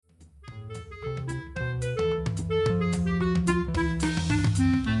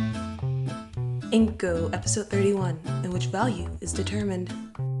Inko, episode 31, in which value is determined.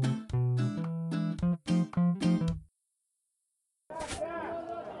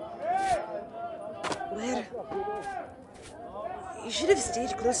 Where? You should have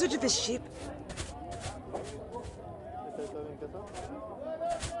stayed closer to the ship.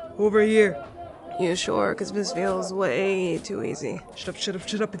 Over here. You sure? Because this feels way too easy. Shut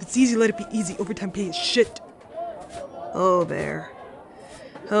up. If it's easy, let it be easy. Overtime pay is shit. Oh, there.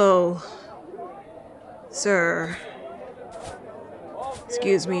 Oh. Sir.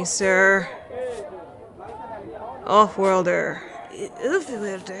 Excuse me, sir. Off-worlder.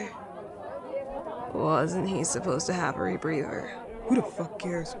 Off-worlder? Wasn't he supposed to have a rebreather? Who the fuck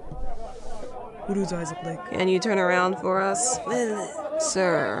cares? What do his eyes look like? Can you turn around for us? Well,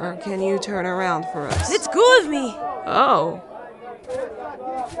 sir, can you turn around for us? Let go of me! Oh.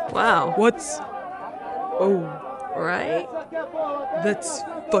 Wow. What's... Oh. Right? That's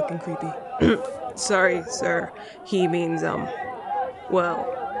fucking creepy. Sorry, sir. He means, well,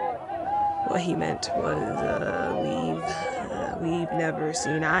 what he meant was, we've never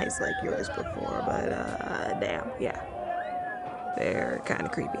seen eyes like yours before, but, damn, yeah. They're kinda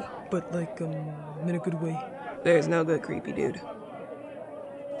creepy. But, like, in a good way. There's no good creepy, dude.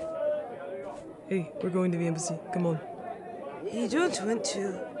 Hey, we're going to the embassy. Come on. You don't want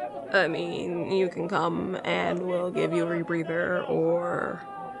to. I mean, you can come and we'll give you a rebreather, or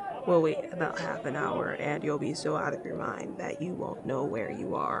we'll wait about half an hour and you'll be so out of your mind that you won't know where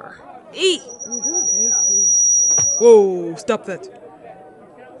you are. Eat! Whoa, stop that.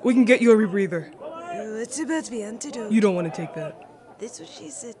 We can get you a rebreather. What about the antidote? You don't want to take that. That's what she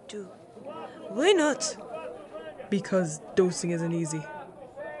said too. Why not? Because dosing isn't easy.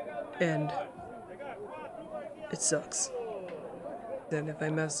 And it sucks. Then if I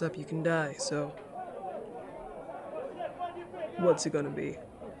mess up, you can die, so... What's it gonna be?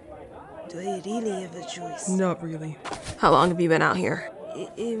 Do I really have a choice? Not really. How long have you been out here?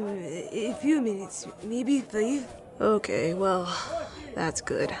 A few minutes, maybe 5. Okay, well, that's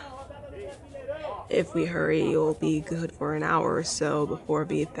good. If we hurry, you'll be good for an hour or so before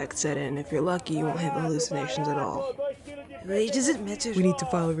the effects set in. If you're lucky, you won't have hallucinations at all. Why does it matter? We need to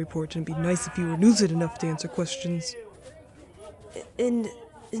file a report, and it'd be nice if you were lucid enough to answer questions. And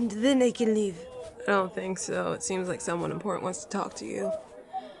then I can leave. I don't think so. It seems like someone important wants to talk to you.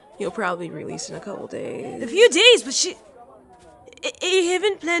 You'll probably be released in a couple days. A few days, but I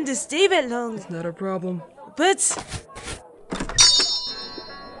haven't planned to stay that long. It's not our problem. But...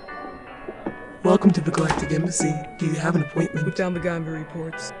 Welcome to the Galactic Embassy. Do you have an appointment? Put down the guy in the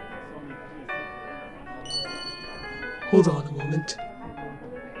reports. Hold on a moment.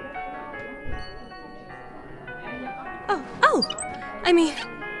 Oh! I mean,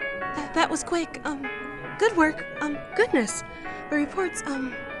 that was quick. Good work. Goodness. The reports,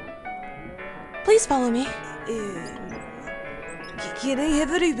 please follow me. Can I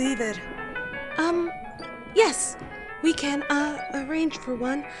have a rebreather? Yes. We can, arrange for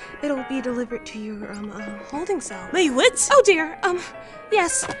one. It'll be delivered to your, holding cell. My what? Oh dear,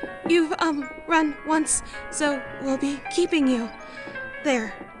 yes. You've, run once, so we'll be keeping you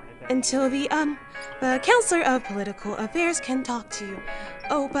there until the Counselor of Political Affairs can talk to you.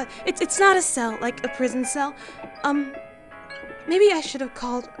 Oh, but it's not a cell, like a prison cell. Maybe I should have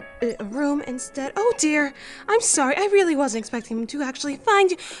called it a room instead. Oh dear, I'm sorry. I really wasn't expecting him to actually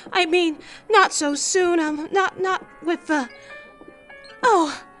find you. I mean, not so soon. Not with the...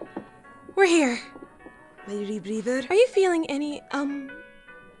 Oh, we're here. My rebreather? Are you feeling any,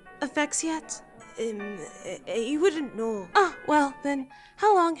 effects yet? I wouldn't know. Ah, well, then,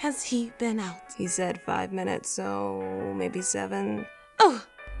 how long has he been out? He said 5 minutes, so maybe 7. Oh,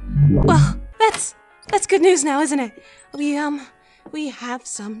 well, that's good news now, isn't it? We have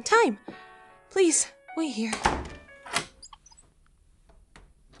some time. Please, wait here.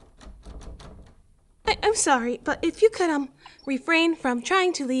 I'm sorry, but if you could, refrain from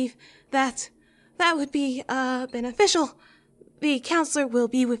trying to leave, that would be, beneficial. The counselor will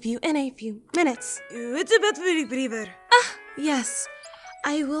be with you in a few minutes. What about the rebreather? Ah, yes.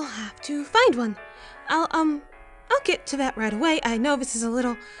 I will have to find one. I'll get to that right away. I know this is a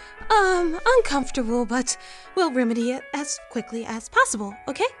little, uncomfortable, but we'll remedy it as quickly as possible,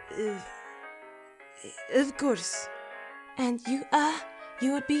 okay? Of course. And you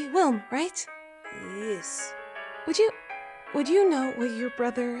would be Wilm, right? Yes. Would you know what your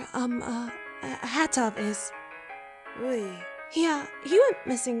brother, Hatov is? Why? He went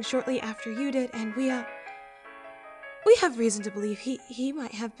missing shortly after you did, and we have reason to believe he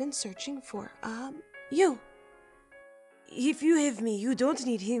might have been searching for, you. If you have me, you don't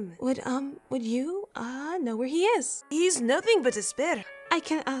need him. Would you, know where he is? He's nothing but a spare. I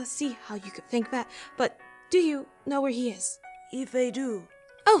can, see how you could think that, but do you know where he is? If I do.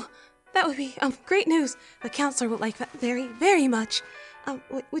 Oh, that would be, great news. The counselor would like that very, very much.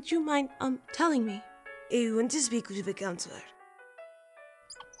 Would you mind, telling me? I want to speak with the counselor.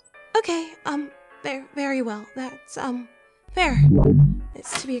 Okay, very well. That's, fair.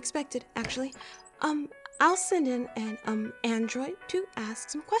 It's to be expected, actually. I'll send in an, android to ask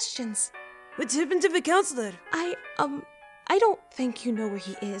some questions. What's happened to the counselor? I don't think you know where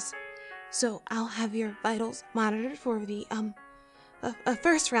he is. So I'll have your vitals monitored for the,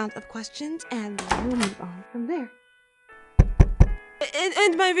 first round of questions, and then we'll move on from there.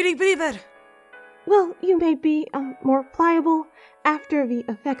 And my very believer. Well, you may be, more pliable after the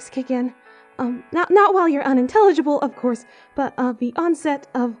effects kick in. Not while you're unintelligible, of course, but, the onset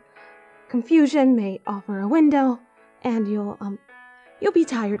of confusion may offer a window, and you'll be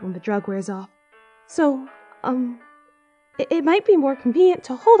tired when the drug wears off. So, it might be more convenient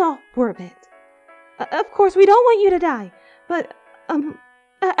to hold off for a bit. Of course, we don't want you to die, but, a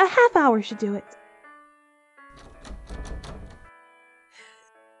half hour should do it.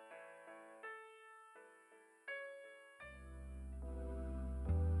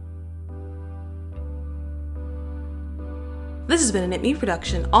 This has been an It Me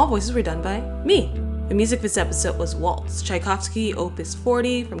production. All voices were done by me. The music for this episode was Waltz, Tchaikovsky, Opus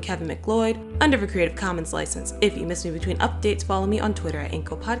 40 from Kevin MacLeod, under the Creative Commons license. If you miss me between updates, follow me on Twitter at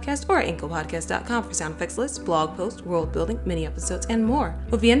IncoPodcast or at IncoPodcast.com for sound effects lists, blog posts, world building, mini episodes, and more.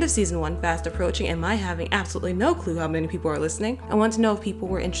 With the end of season 1 fast approaching and my having absolutely no clue how many people are listening, I want to know if people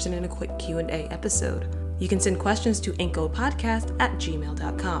were interested in a quick Q&A episode. You can send questions to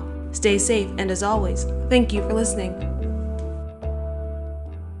IncoPodcast@gmail.com. Stay safe, and as always, thank you for listening.